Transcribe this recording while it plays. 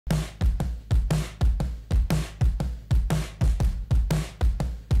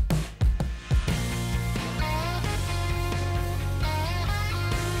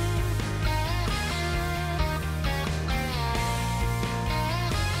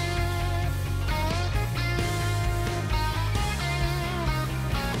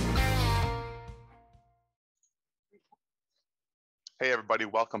Hey everybody,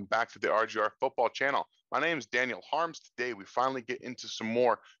 welcome back to the RGR Football Channel. My name is Daniel Harms. Today we finally get into some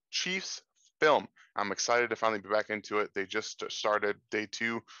more Chiefs film. I'm excited to finally be back into it. They just started day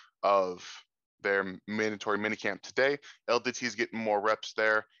 2 of their mandatory minicamp today. LDT's getting more reps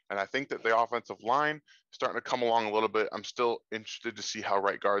there, and I think that the offensive line is starting to come along a little bit. I'm still interested to see how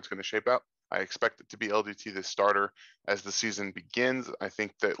right guard's going to shape out. I expect it to be LDT the starter as the season begins. I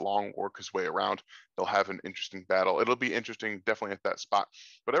think that Long will work his way around. They'll have an interesting battle. It'll be interesting, definitely at that spot.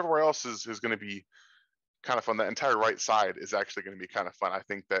 But everywhere else is going to be kind of fun. That entire right side is actually going to be kind of fun. I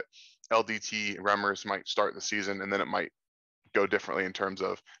think that LDT Remmers might start the season, and then it might go differently in terms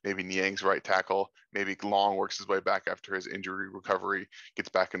of maybe Niang's right tackle. Maybe Long works his way back after his injury recovery, gets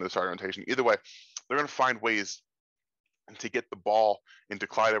back into the starting rotation. Either way, they're going to find ways to get the ball into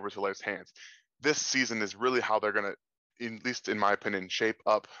Clyde Edwards-Helaire's hands. This season is really how they're going to, at least in my opinion, shape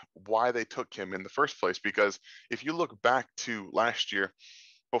up why they took him in the first place. Because if you look back to last year,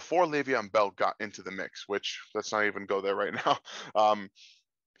 before Le'Veon Bell got into the mix, which let's not even go there right now,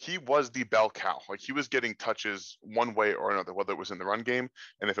 he was the bell cow. Like, he was getting touches one way or another, whether it was in the run game,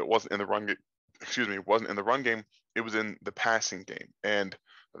 and if it wasn't in the run game, wasn't in the run game, it was in the passing game, and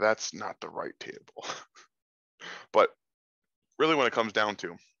that's not the right table. But really, when it comes down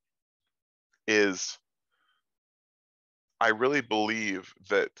to is I really believe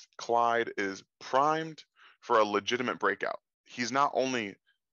that Clyde is primed for a legitimate breakout. He's not only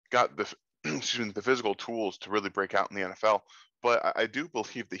got the the physical tools to really break out in the NFL, but I do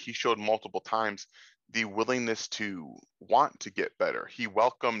believe that he showed multiple times the willingness to want to get better. He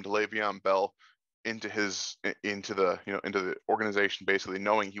welcomed Le'Veon Bell into the organization, basically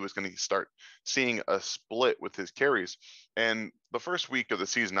knowing he was going to start seeing a split with his carries. And the first week of the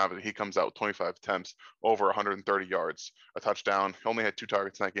season, obviously, he comes out with 25 attempts, over 130 yards, a touchdown. He only had 2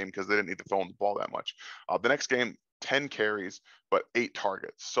 targets in that game because they didn't need to throw him the ball that much. The next game, 10 carries, but 8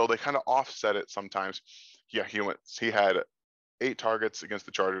 targets. So they kind of offset it sometimes. Yeah, he had 8 targets against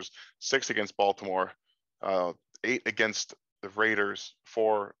the Chargers, 6 against Baltimore, 8 against the Raiders,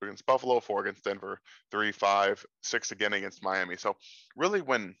 4 against Buffalo, 4 against Denver, 3, 5, 6 again against Miami. So really,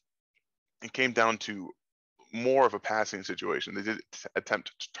 when it came down to more of a passing situation, they did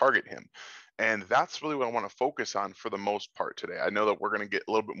attempt to target him. And that's really what I want to focus on for the most part today. I know that we're going to get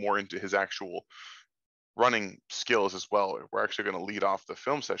a little bit more into his actual running skills as well. We're actually going to lead off the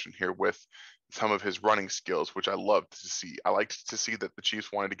film session here with some of his running skills, which I love to see. I liked to see that the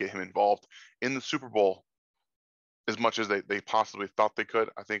Chiefs wanted to get him involved in the Super Bowl as much as they possibly thought they could.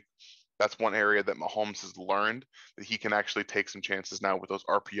 I think that's one area that Mahomes has learned, that he can actually take some chances now with those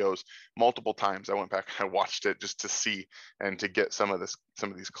RPOs multiple times. I went back and I watched it just to see and to get some of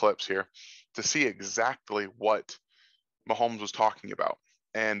these clips here to see exactly what Mahomes was talking about.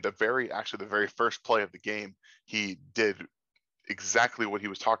 And the very first play of the game, he did exactly what he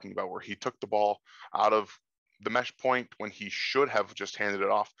was talking about, where he took the ball out of the mesh point when he should have just handed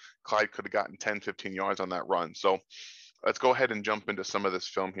it off. Clyde could have gotten 10, 15 yards on that run. So let's go ahead and jump into some of this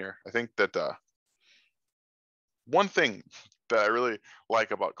film here. I think that one thing that I really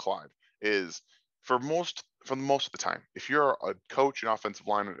like about Clyde is for the most of the time, if you're a coach, an offensive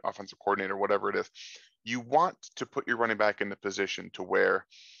line, an offensive coordinator, whatever it is, you want to put your running back in a position to where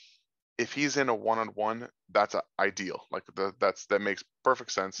if he's in a one-on-one, that's ideal. Like that makes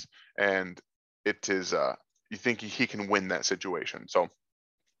perfect sense, and it is you think he can win that situation. So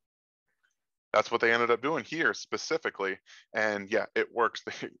that's what they ended up doing here specifically, and yeah, it works.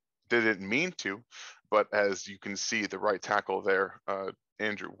 They didn't mean to, but as you can see, the right tackle there,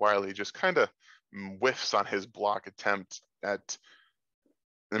 Andrew Wiley, just kind of whiffs on his block attempt at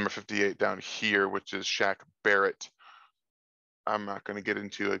number 58 down here, which is Shaq Barrett. I'm not going to get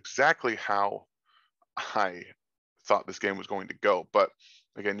into exactly how I thought this game was going to go, but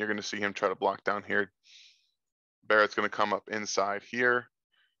again, you're going to see him try to block down here. Barrett's going to come up inside here.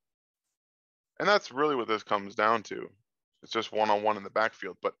 And that's really what this comes down to. It's just one-on-one in the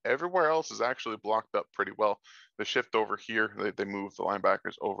backfield, but everywhere else is actually blocked up pretty well. The shift over here, they move the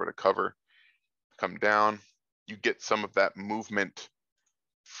linebackers over to cover, come down. You get some of that movement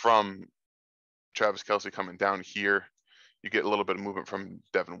from Travis Kelce coming down here. You get a little bit of movement from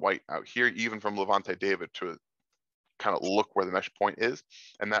Devin White out here, even from Levante David to kind of look where the mesh point is.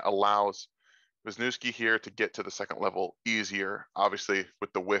 And that allows Wisniewski here to get to the second level easier. Obviously,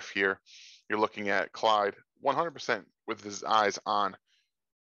 with the whiff here, you're looking at Clyde 100% with his eyes on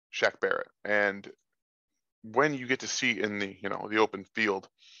Shaq Barrett. And when you get to see in the open field,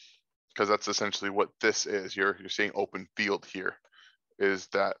 because that's essentially what this is, you're seeing open field here, is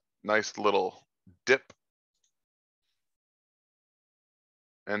that nice little dip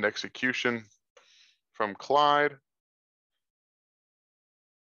and execution from Clyde.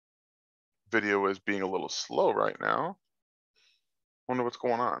 video is being a little slow right now. Wonder what's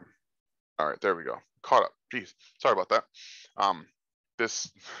going on. All right, there we go. Caught up. Jeez, sorry about that.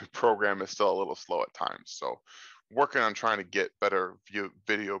 This program is still a little slow at times, so working on trying to get better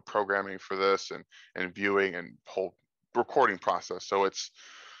video programming for this and viewing and whole recording process. So it's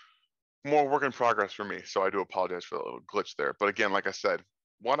more work in progress for me. So I do apologize for the little glitch there. But again, like I said,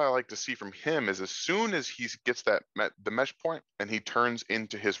 what I like to see from him is as soon as he gets the mesh point and he turns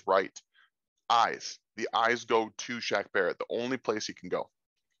into his right, the eyes go to Shaq Barrett, the only place he can go.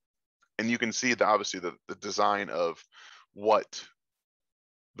 And you can see that obviously the design of what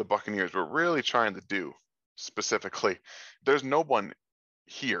the Buccaneers were really trying to do specifically. There's no one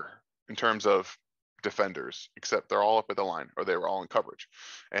here in terms of defenders except they're all up at the line or they were all in coverage.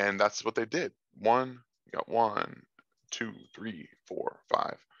 And that's what they did. You got 1, 2, 3, 4,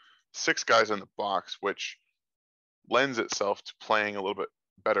 5, 6 guys in the box, which lends itself to playing a little bit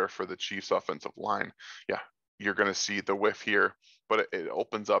better for the Chiefs offensive line. Yeah, you're going to see the whiff here, but it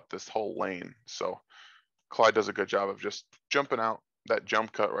opens up this whole lane. So Clyde does a good job of just jumping out, that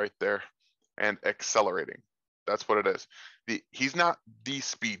jump cut right there, and accelerating. That's what it is. He's not the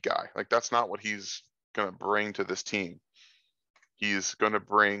speed guy. Like, that's not what he's going to bring to this team. He's going to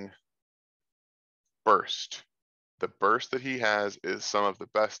bring burst. The burst that he has is some of the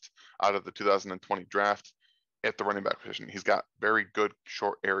best out of the 2020 draft at the running back position. He's got very good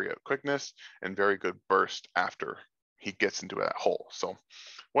short area quickness and very good burst after he gets into that hole. So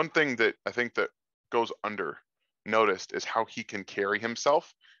one thing that I think that goes under noticed is how he can carry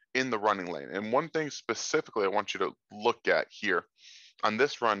himself in the running lane. And one thing specifically I want you to look at here on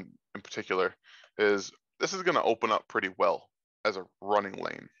this run in particular is this is going to open up pretty well as a running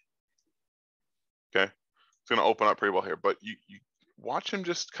lane. Okay, it's going to open up pretty well here, but you watch him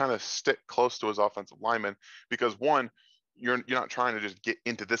just kind of stick close to his offensive lineman, because one, you're not trying to just get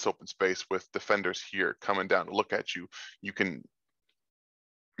into this open space with defenders here coming down to look at you. You can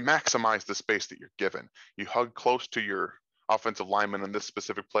maximize the space that you're given. You hug close to your offensive lineman in this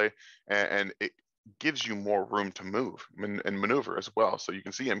specific play, and it gives you more room to move and maneuver as well. So you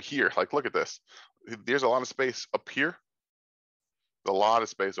can see him here. Like, look at this. There's a lot of space up here, a lot of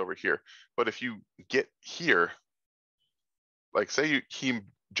space over here. But if you get here, like say he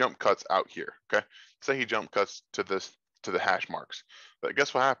jump cuts out here, okay? Say he jump cuts to the hash marks. But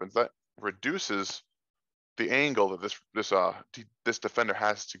guess what happens? That reduces the angle that this defender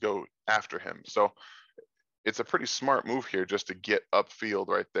has to go after him. So it's a pretty smart move here just to get upfield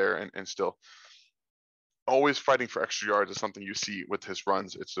right there and still always fighting for extra yards is something you see with his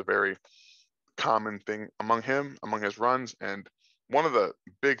runs. It's a very common thing among his runs. And one of the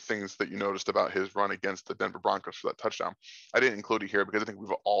big things that you noticed about his run against the Denver Broncos for that touchdown, I didn't include it here because I think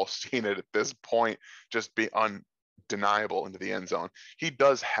we've all seen it at this point, just be undeniable into the end zone. He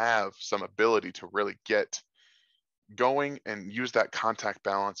does have some ability to really get going and use that contact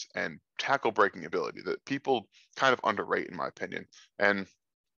balance and tackle breaking ability that people kind of underrate, in my opinion. And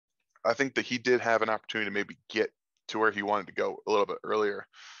I think that he did have an opportunity to maybe get to where he wanted to go a little bit earlier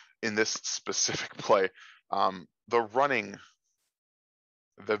in this specific play.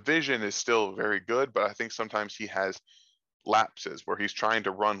 The vision is still very good, but I think sometimes he has lapses where he's trying to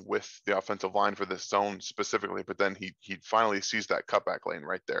run with the offensive line for this zone specifically, but then he finally sees that cutback lane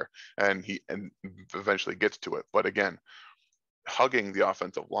right there and eventually gets to it. But again, hugging the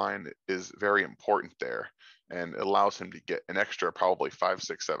offensive line is very important there, and it allows him to get an extra probably 5,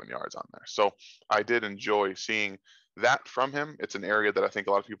 6, 7 yards on there. So I did enjoy seeing that from him. It's an area that I think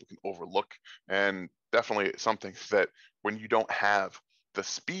a lot of people can overlook, and definitely something that when you don't have the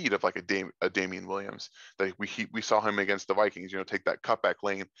speed of like a Damian Williams, that we saw him against the Vikings, take that cutback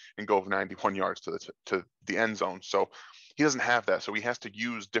lane and go 91 yards to the end zone. So he doesn't have that. So he has to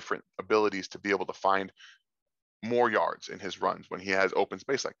use different abilities to be able to find more yards in his runs when he has open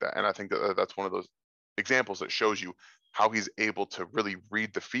space like that. And I think that that's one of those examples that shows you how he's able to really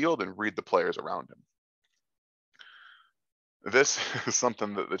read the field and read the players around him. This is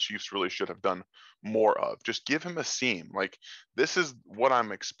something that the Chiefs really should have done more of. Just give him a seam. Like, this is what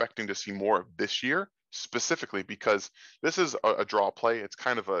I'm expecting to see more of this year, specifically because this is a draw play. It's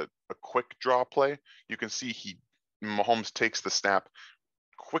kind of a quick draw play. You can see Mahomes takes the snap,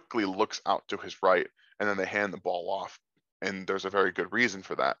 quickly looks out to his right, and then they hand the ball off. And there's a very good reason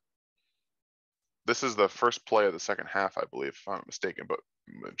for that. This is the first play of the second half, I believe, if I'm not mistaken, but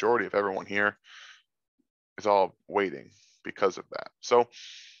majority of everyone here is all waiting because of that. So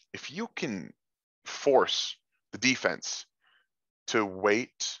if you can force the defense to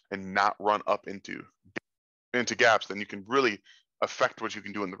wait and not run up into gaps, then you can really affect what you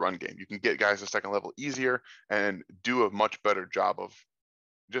can do in the run game. You can get guys to second level easier and do a much better job of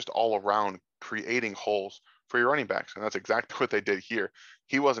just all around creating holes for your running backs. And that's exactly what they did here.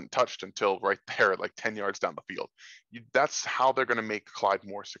 He wasn't touched until right there, like 10 yards down the field. That's how they're going to make Clyde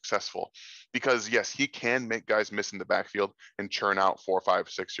more successful. Because, yes, he can make guys miss in the backfield and churn out 4, 5,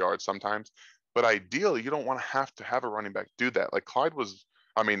 6 yards sometimes. But ideally, you don't want to have a running back do that. Like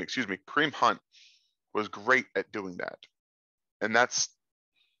Kareem Hunt was great at doing that. And that's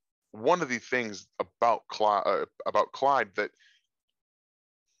one of the things about Clyde that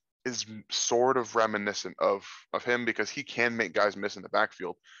is sort of reminiscent of him, because he can make guys miss in the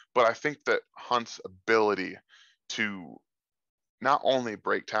backfield. But I think that Hunt's ability to not only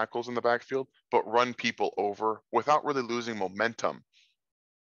break tackles in the backfield, but run people over without really losing momentum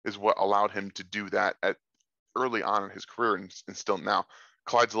is what allowed him to do that at early on in his career, and still now.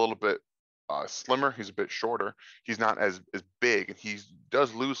 Clyde's a little bit slimmer. He's a bit shorter. He's not as big, and he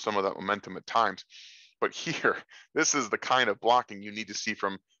does lose some of that momentum at times. But here, this is the kind of blocking you need to see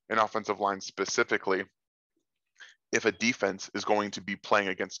from an offensive line specifically. If a defense is going to be playing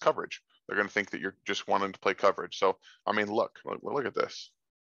against coverage, they're going to think that you're just wanting to play coverage. So, I mean, look at this.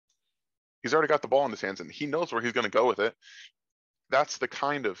 He's already got the ball in his hands, and he knows where he's going to go with it. That's the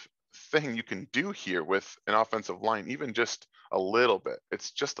kind of thing you can do here with an offensive line, even just a little bit.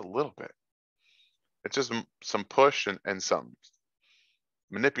 It's just a little bit. It's just some push and some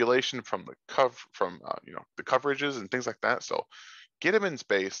manipulation from the the coverages and things like that. So get him in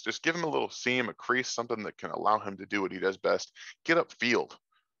space, just give him a little seam, a crease, something that can allow him to do what he does best. Get upfield.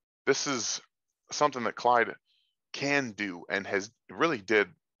 This is something that Clyde can do and has really did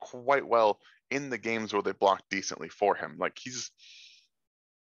quite well in the games where they blocked decently for him. Like he's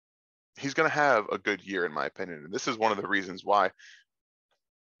going to have a good year, in my opinion. And this is one of the reasons why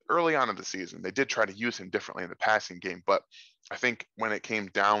early on in the season, they did try to use him differently in the passing game. But I think when it came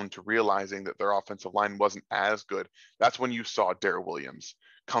down to realizing that their offensive line wasn't as good, that's when you saw Darrell Williams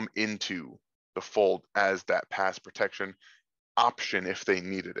come into the fold as that pass protection option if they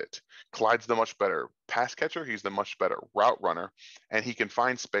needed it. Clyde's the much better pass catcher. He's the much better route runner, and he can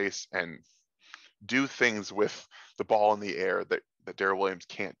find space and do things with the ball in the air that Darrell Williams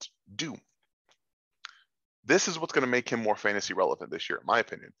can't do. This is what's going to make him more fantasy relevant this year, in my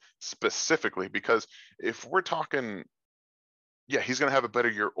opinion, specifically because if we're talking, yeah, he's going to have a better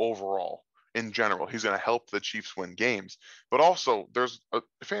year overall in general. He's going to help the Chiefs win games, but also there's a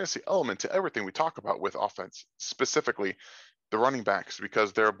fantasy element to everything we talk about with offense, specifically the running backs,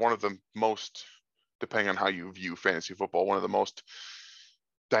 because they're one of the most, depending on how you view fantasy football, one of the most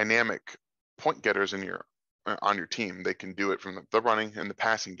dynamic point getters in on your team. They can do it from the running and the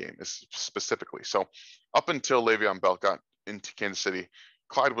passing game specifically. So up until Le'Veon Bell got into Kansas City,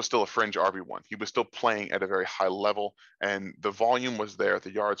 Clyde was still a fringe RB1. He was still playing at a very high level, and the volume was there.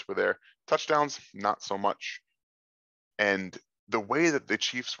 The yards were there. Touchdowns, not so much. And the way that the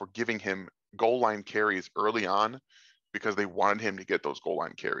Chiefs were giving him goal line carries early on, because they wanted him to get those goal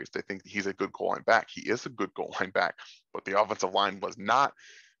line carries. They think he's a good goal line back. He is a good goal line back, but the offensive line was not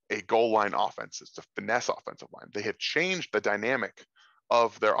a goal line offense. It's a finesse offensive line. They have changed the dynamic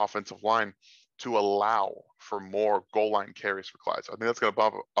of their offensive line to allow for more goal line carries for Clyde. So I think that's going to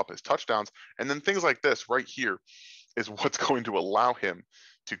bump up his touchdowns. And then things like this right here is what's going to allow him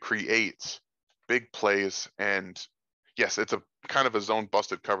to create big plays. And yes, it's a kind of a zone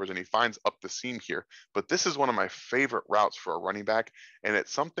busted coverage, and he finds up the seam here. But this is one of my favorite routes for a running back. And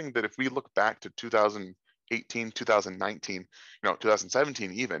it's something that if we look back to 2018, 2019,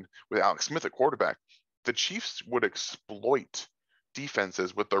 2017 even, with Alex Smith at quarterback, the Chiefs would exploit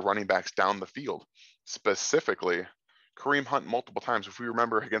defenses with their running backs down the field. Specifically, Kareem Hunt multiple times, if we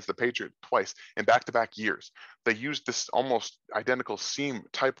remember, against the Patriots twice in back-to-back years. They used this almost identical seam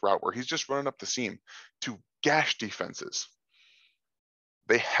type route where he's just running up the seam to gash defenses.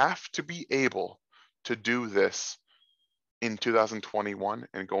 They have to be able to do this in 2021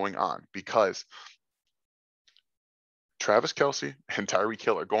 and going on, because Travis Kelce and Tyreek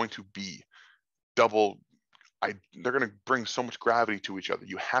Hill are going to be they're going to bring so much gravity to each other.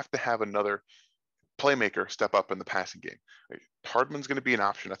 You have to have another playmaker step up in the passing game. Hardman's going to be an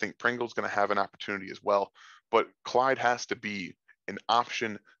option. I think Pringle's going to have an opportunity as well, but Clyde has to be an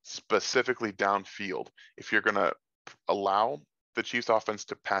option specifically downfield if you're going to allow the Chiefs offense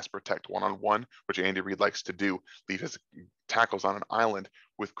to pass protect one-on-one, which Andy Reid likes to do, leave his tackles on an island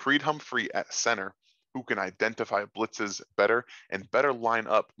with Creed Humphrey at center, who can identify blitzes better and better line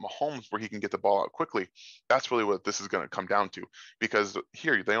up Mahomes where he can get the ball out quickly. That's really what this is going to come down to, because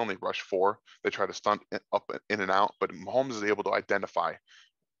here they only rush 4. They try to stunt up in and out, but Mahomes is able to identify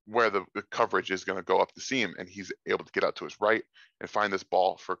where the coverage is going to go up the seam, and he's able to get out to his right and find this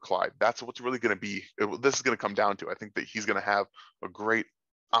ball for Clyde. That's what's really going to be. This is going to come down to. I think that he's going to have a great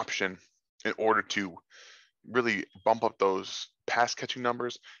option in order to really bump up those pass catching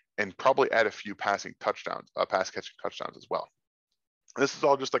numbers and probably add a few pass catching touchdowns as well. This is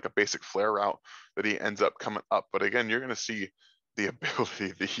all just like a basic flare route that he ends up coming up. But again, you're going to see the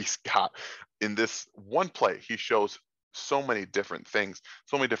ability that he's got in this one play. He shows so many different things,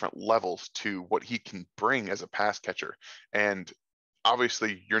 so many different levels to what he can bring as a pass catcher. And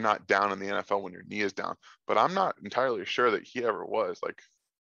obviously, you're not down in the NFL when your knee is down, but I'm not entirely sure that he ever was. Like,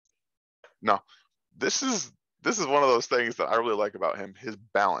 no, this is one of those things that I really like about him, his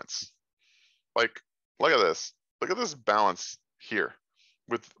balance. Like, look at this. Look at this balance here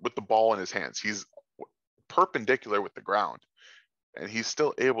with the ball in his hands. He's perpendicular with the ground and he's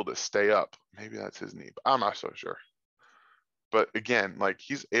still able to stay up. Maybe that's his knee, but I'm not so sure. But again, like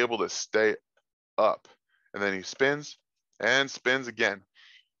he's able to stay up and then he spins and spins again.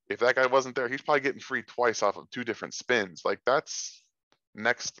 If that guy wasn't there, he's probably getting free twice off of 2 different spins. Like that's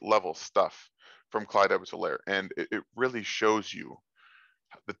next level stuff from Clyde Edwards-Helaire. And it really shows you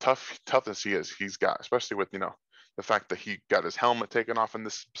the toughness he's got, especially with, the fact that he got his helmet taken off in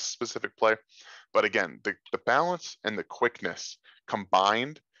this specific play. But again, the balance and the quickness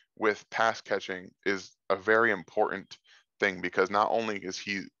combined with pass catching is a very important thing, because not only is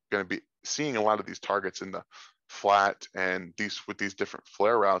he going to be seeing a lot of these targets in the flat and with these different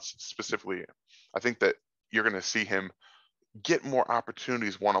flare routes specifically, I think that you're going to see him get more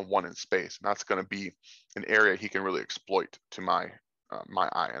opportunities one-on-one in space, and that's going to be an area he can really exploit to my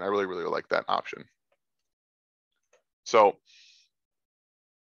eye, and I really like that option. So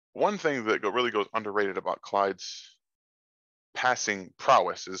one thing that really goes underrated about Clyde's passing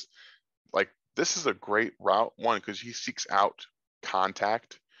prowess is, like, this is a great route, one, because he seeks out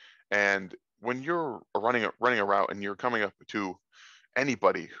contact, and when you're running a route and you're coming up to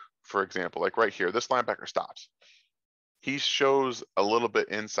anybody, for example, like right here, this linebacker stops. He shows a little bit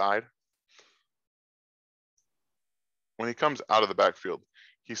inside. When he comes out of the backfield,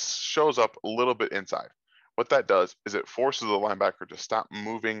 he shows up a little bit inside. What that does is it forces the linebacker to stop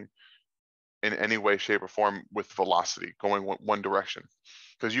moving in any way, shape, or form with velocity, going one direction,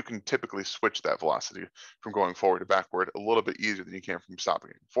 because you can typically switch that velocity from going forward to backward a little bit easier than you can from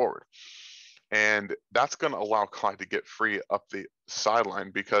stopping forward. And that's going to allow Clyde to get free up the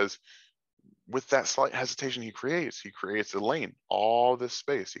sideline, because with that slight hesitation he creates a lane, all this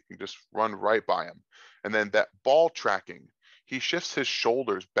space. He can just run right by him. And then that ball tracking, he shifts his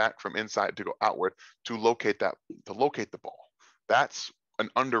shoulders back from inside to go outward to locate the ball. That's an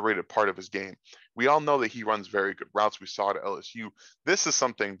underrated part of his game. We all know that he runs very good routes. We saw it at LSU. This is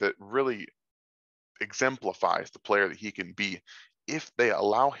something that really exemplifies the player that he can be if they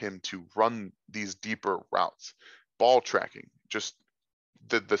allow him to run these deeper routes. Ball tracking, just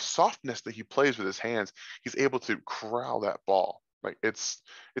the softness that he plays with his hands, he's able to corral that ball. Like it's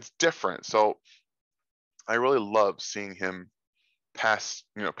different. So I really love seeing him pass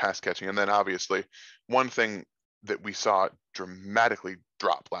catching. And then obviously one thing that we saw dramatically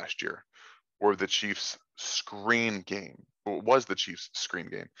drop last year were the Chiefs screen game. Was the Chiefs screen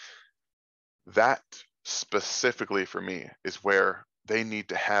game. That specifically for me is where they need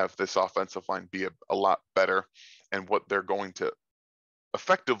to have this offensive line be a lot better, and what they're going to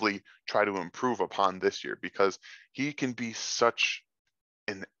effectively try to improve upon this year, because he can be such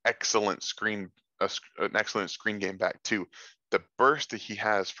an excellent screen game back too. The burst that he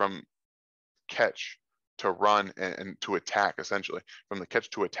has from catch to run and to attack, essentially from the catch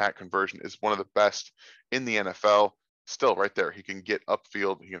to attack conversion, is one of the best in the NFL. Still right there. He can get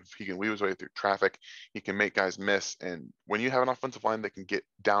upfield. He can weave his way through traffic. He can make guys miss. And when you have an offensive line that can get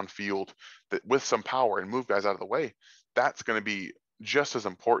downfield that with some power and move guys out of the way, that's going to be just as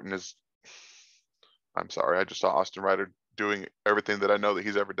important as, I'm sorry, I just saw Austin Ryder doing everything that I know that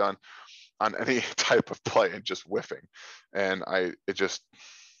he's ever done on any type of play and just whiffing. And I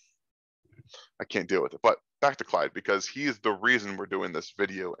can't deal with it. But back to Clyde, because he is the reason we're doing this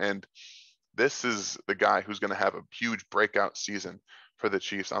video. And this is the guy who's going to have a huge breakout season for the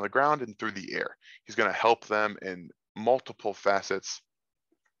Chiefs on the ground and through the air. He's going to help them in multiple facets,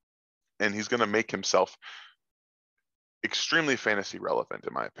 and he's going to make himself extremely fantasy relevant,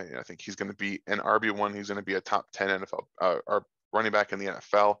 in my opinion. I think he's going to be an RB1. He's going to be a top 10 NFL or running back in the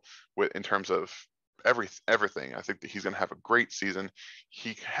NFL in terms of everything. I think that he's going to have a great season.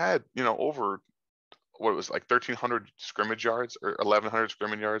 He had, over what it was like 1,300 scrimmage yards or 1,100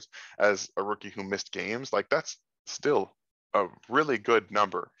 scrimmage yards as a rookie who missed games. Like that's still a really good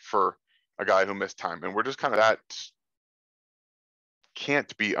number for a guy who missed time. And we're just kind of, that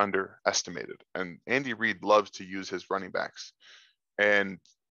can't be underestimated. And Andy Reid loves to use his running backs. And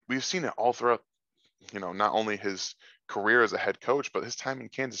we've seen it all throughout, not only his career as a head coach, but his time in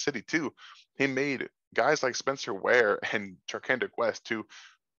Kansas City too. He made guys like Spencer Ware and Charkandrick West, who,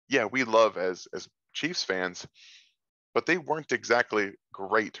 yeah, we love as Chiefs fans, but they weren't exactly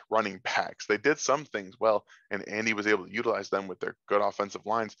great running backs. They did some things well, and Andy was able to utilize them with their good offensive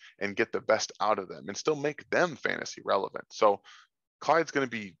lines and get the best out of them and still make them fantasy relevant. So Clyde's going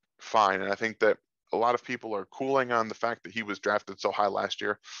to be fine. And I think that a lot of people are cooling on the fact that he was drafted so high last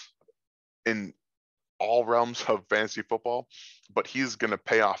year in all realms of fantasy football, but he's going to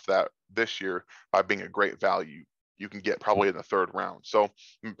pay off that this year by being a great value. You can get probably in the third round. So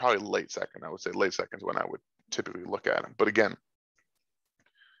probably late second. I would say late second is when I would typically look at him. But again,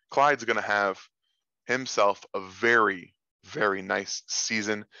 Clyde's going to have himself a very, very nice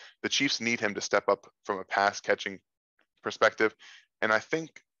season. The Chiefs need him to step up from a pass catching perspective. And I think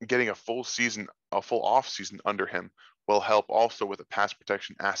getting a full season, a full off season under him will help also with a pass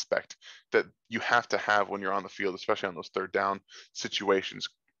protection aspect that you have to have when you're on the field, especially on those third down situations.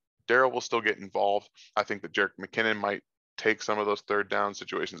 Darrell will still get involved. I think that Jerick McKinnon might take some of those third down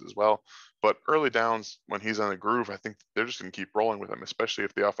situations as well. But early downs, when he's on the groove, I think they're just going to keep rolling with him, especially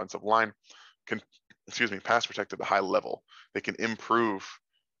if the offensive line can, pass protect at a high level. They can improve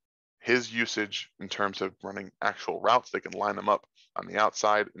his usage in terms of running actual routes. They can line them up on the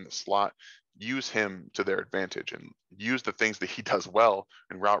outside in the slot, use him to their advantage, and use the things that he does well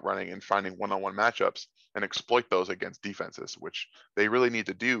in route running and finding one-on-one matchups and exploit those against defenses, which they really need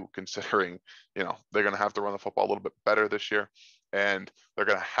to do, considering, they're going to have to run the football a little bit better this year, and they're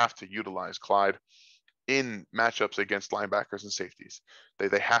going to have to utilize Clyde in matchups against linebackers and safeties.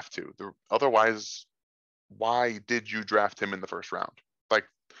 They have to. Otherwise, why did you draft him in the first round? Like,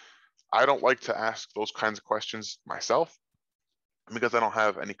 I don't like to ask those kinds of questions myself because I don't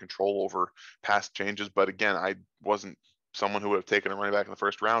have any control over past changes. But again, I wasn't someone who would have taken a running back in the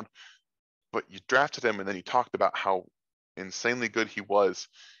first round. But you drafted him, and then you talked about how insanely good he was.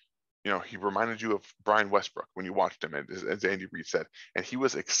 He reminded you of Brian Westbrook when you watched him, as Andy Reid said. And he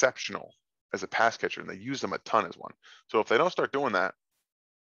was exceptional as a pass catcher, and they used him a ton as one. So if they don't start doing that,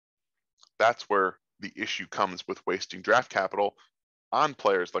 that's where the issue comes with wasting draft capital on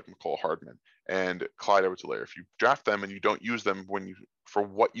players like Mecole Hardman and Clyde Edwards-Helaire. If you draft them and you don't use them for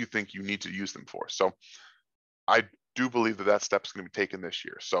what you think you need to use them for. So I do believe that step is going to be taken this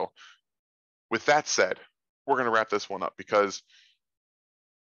year. So with that said, we're going to wrap this one up because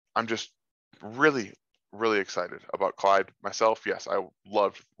I'm just really, really excited about Clyde myself. Yes, I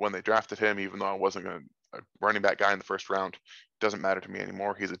loved when they drafted him, even though I wasn't a running back guy in the first round. It doesn't matter to me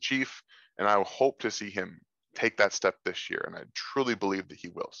anymore. He's a Chief, and I hope to see him take that step this year, and I truly believe that he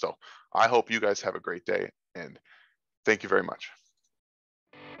will. So I hope you guys have a great day, and thank you very much.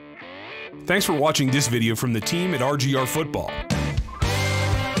 Thanks for watching this video from the team at RGR Football.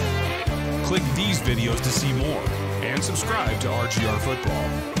 Click these videos to see more, and subscribe to RGR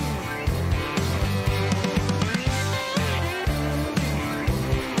Football.